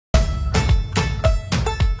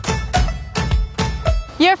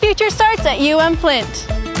Your future starts at UM-Flint.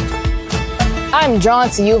 I'm drawn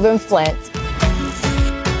to UM-Flint.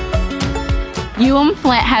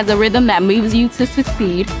 UM-Flint has a rhythm that moves you to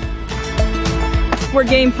succeed. We're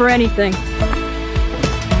game for anything.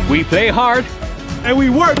 We play hard, and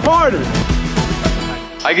we work harder.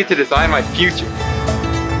 I get to design my future.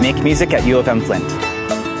 Make music at UM-Flint.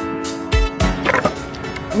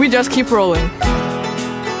 We just keep rolling.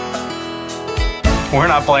 We're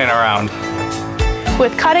not playing around.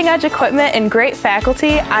 With cutting-edge equipment and great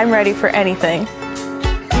faculty, I'm ready for anything.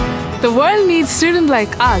 The world needs students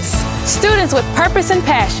like us. Students with purpose and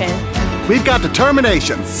passion. We've got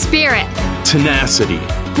determination, Spirit. tenacity,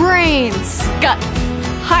 Brains. Guts.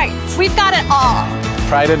 Heart. We've got it all.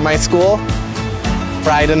 Pride in my school,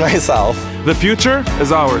 pride in myself. The future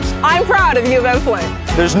is ours. I'm proud of UM-Flint.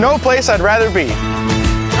 There's no place I'd rather be.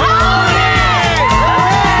 Oh, yeah!